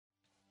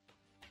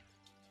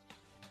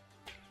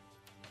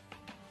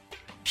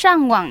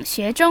上网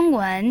学中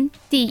文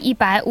第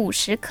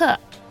150课。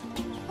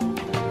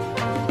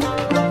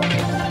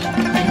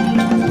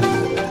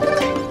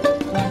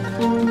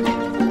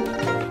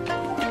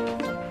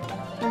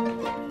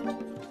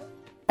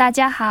大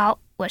家好，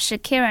我是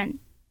Karen。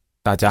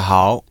大家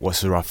好，我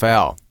是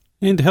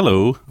Raphael。And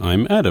hello,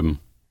 I'm Adam.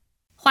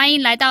 欢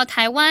迎来到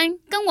台湾，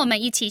跟我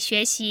们一起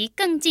学习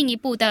更进一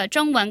步的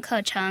中文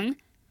课程。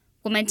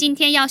我们今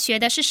天要学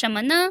的是什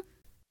么呢？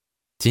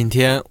今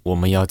天我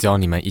们要教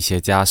你们一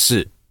些家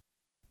事。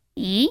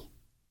咦，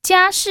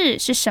家事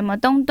是什么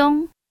东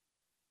东？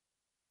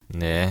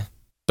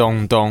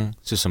东东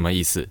是什么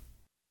意思？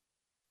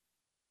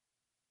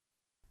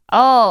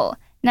哦，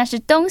那是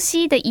东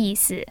西的意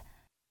思。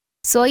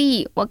所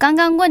以我刚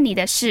刚问你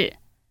的是，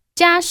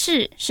家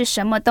事是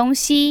什么东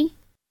西？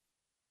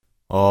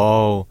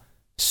哦，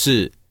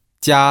是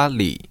家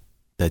里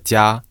的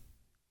家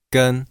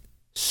跟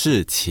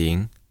事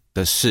情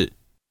的事。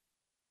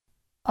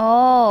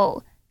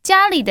哦，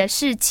家里的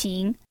事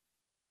情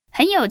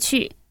很有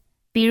趣。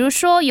比如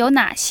说有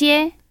哪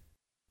些？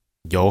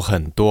有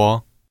很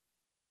多。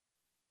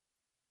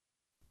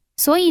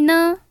所以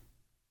呢？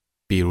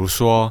比如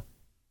说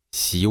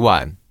洗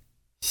碗、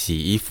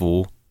洗衣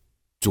服、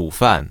煮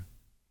饭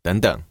等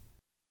等。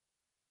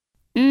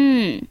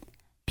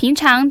平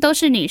常都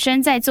是女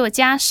生在做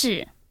家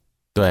事。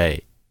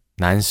对，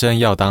男生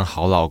要当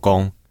好老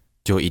公，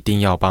就一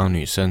定要帮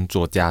女生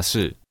做家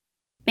事。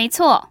没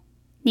错，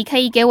你可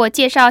以给我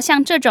介绍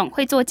像这种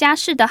会做家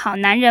事的好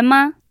男人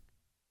吗？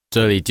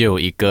这里就有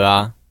一个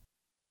啊。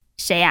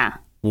谁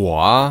啊？我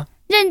啊。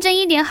认真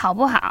一点好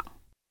不好？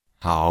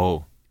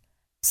好。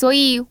所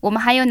以我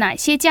们还有哪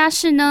些家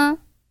事呢？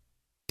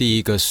第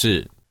一个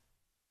是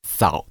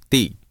扫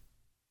地。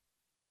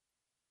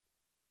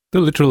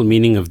The literal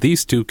meaning of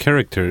these two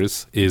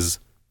characters is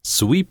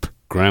sweep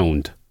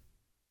ground,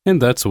 and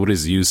that's what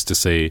is used to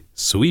say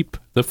sweep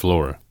the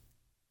floor.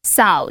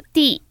 扫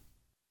地。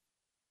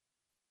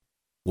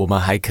我们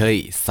还可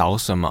以扫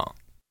什么？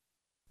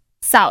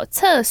扫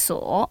厕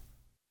所。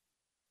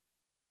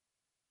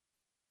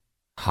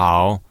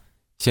好，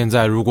现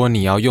在如果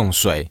你要用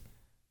水，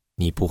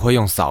你不会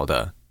用扫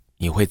的，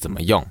你会怎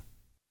么用？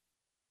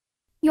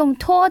用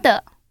拖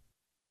的。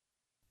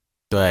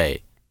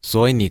对，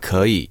所以你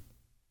可以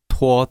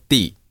拖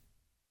地。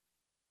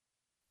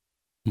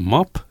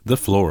Mop the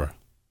floor.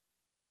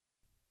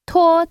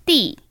 拖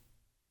地。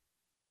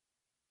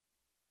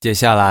接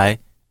下来，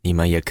你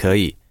们也可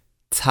以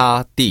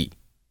擦地。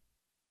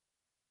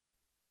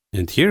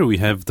And here we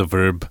have the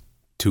verb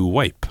to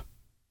wipe.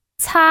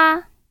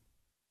 擦。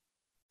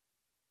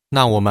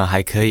那我们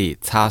还可以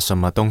擦什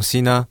么东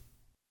西呢？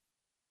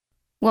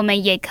我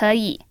们也可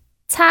以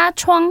擦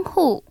窗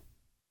户。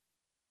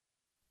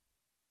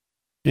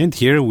And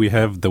here we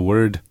have the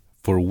word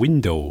for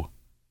window.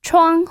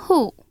 窗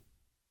户。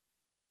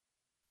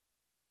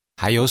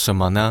还有什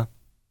么呢？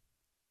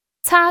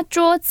擦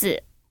桌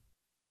子。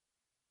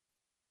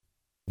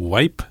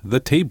Wipe the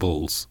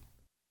tables.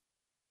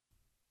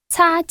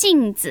 擦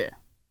镜子。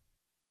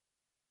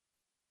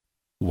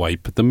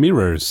Wipe the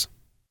mirrors.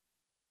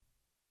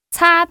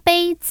 擦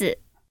杯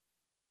子。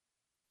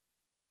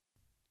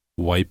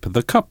Wipe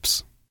the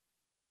cups.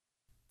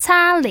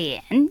 擦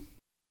脸。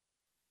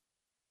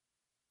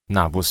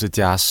那不是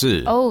家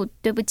事。哦，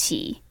对不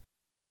起。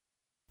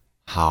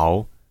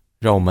好，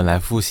让我们来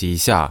复习一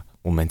下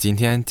我们今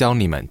天教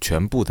你们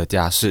全部的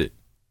家事。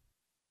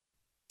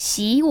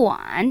洗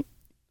碗。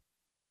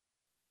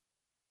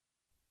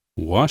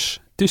Wash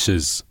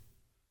dishes.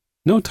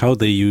 Note how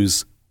they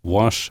use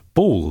wash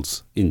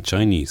bowls in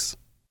Chinese.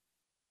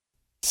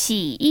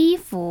 洗衣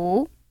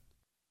服。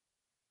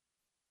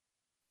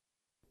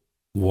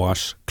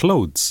Wash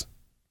clothes.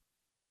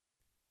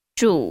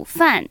 煮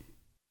饭。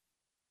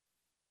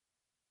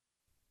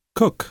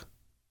Cook.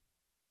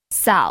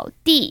 扫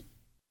地。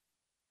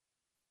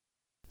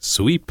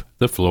Sweep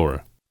the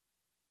floor.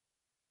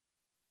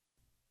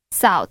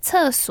 扫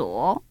厕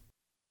所。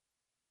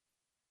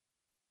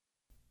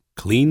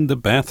Clean the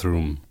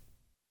bathroom.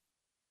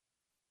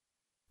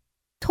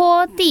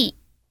 拖地。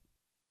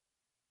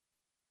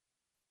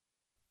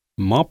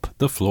Mop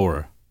the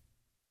floor.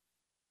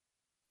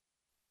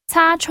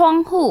 擦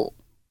窗户。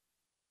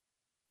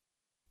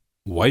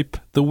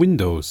Wipe the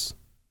windows.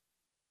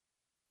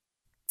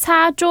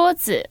 擦桌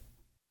子。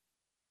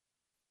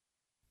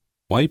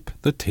Wipe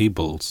the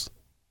tables.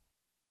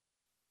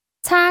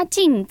 擦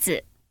镜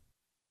子。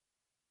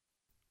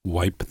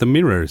Wipe the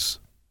mirrors.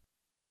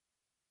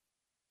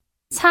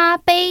 擦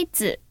杯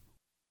子。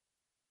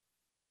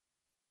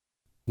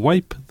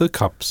Wipe the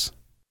cups.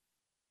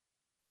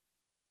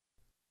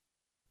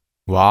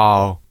 哇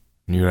哦，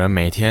女人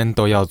每天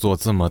都要做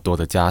这么多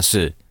的家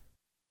事，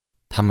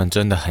她们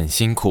真的很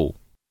辛苦。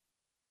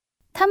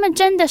她们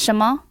真的什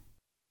么？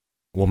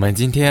我们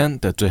今天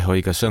的最后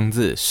一个生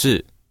字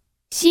是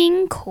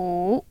辛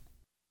苦。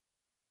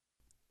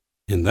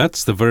And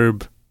that's the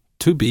verb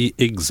to be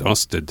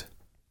exhausted.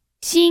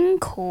 辛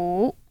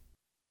苦。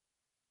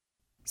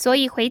所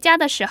以回家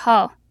的时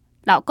候，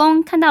老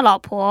公看到老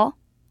婆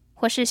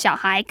或是小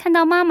孩看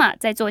到妈妈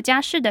在做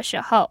家事的时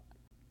候，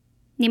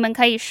你们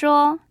可以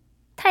说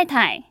太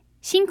太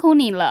辛苦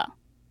你了，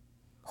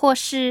或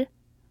是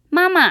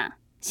妈妈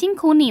辛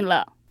苦你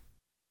了。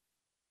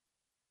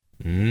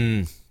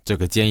这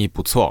个建议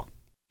不错。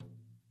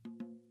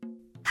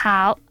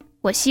好，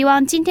我希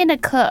望今天的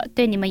课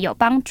对你们有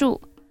帮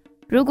助。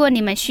如果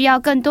你们需要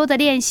更多的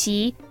练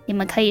习，你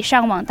们可以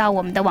上网到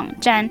我们的网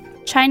站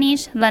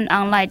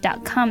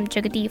ChineseLearnOnline.com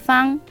这个地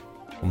方。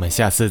我们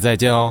下次再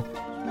见哦。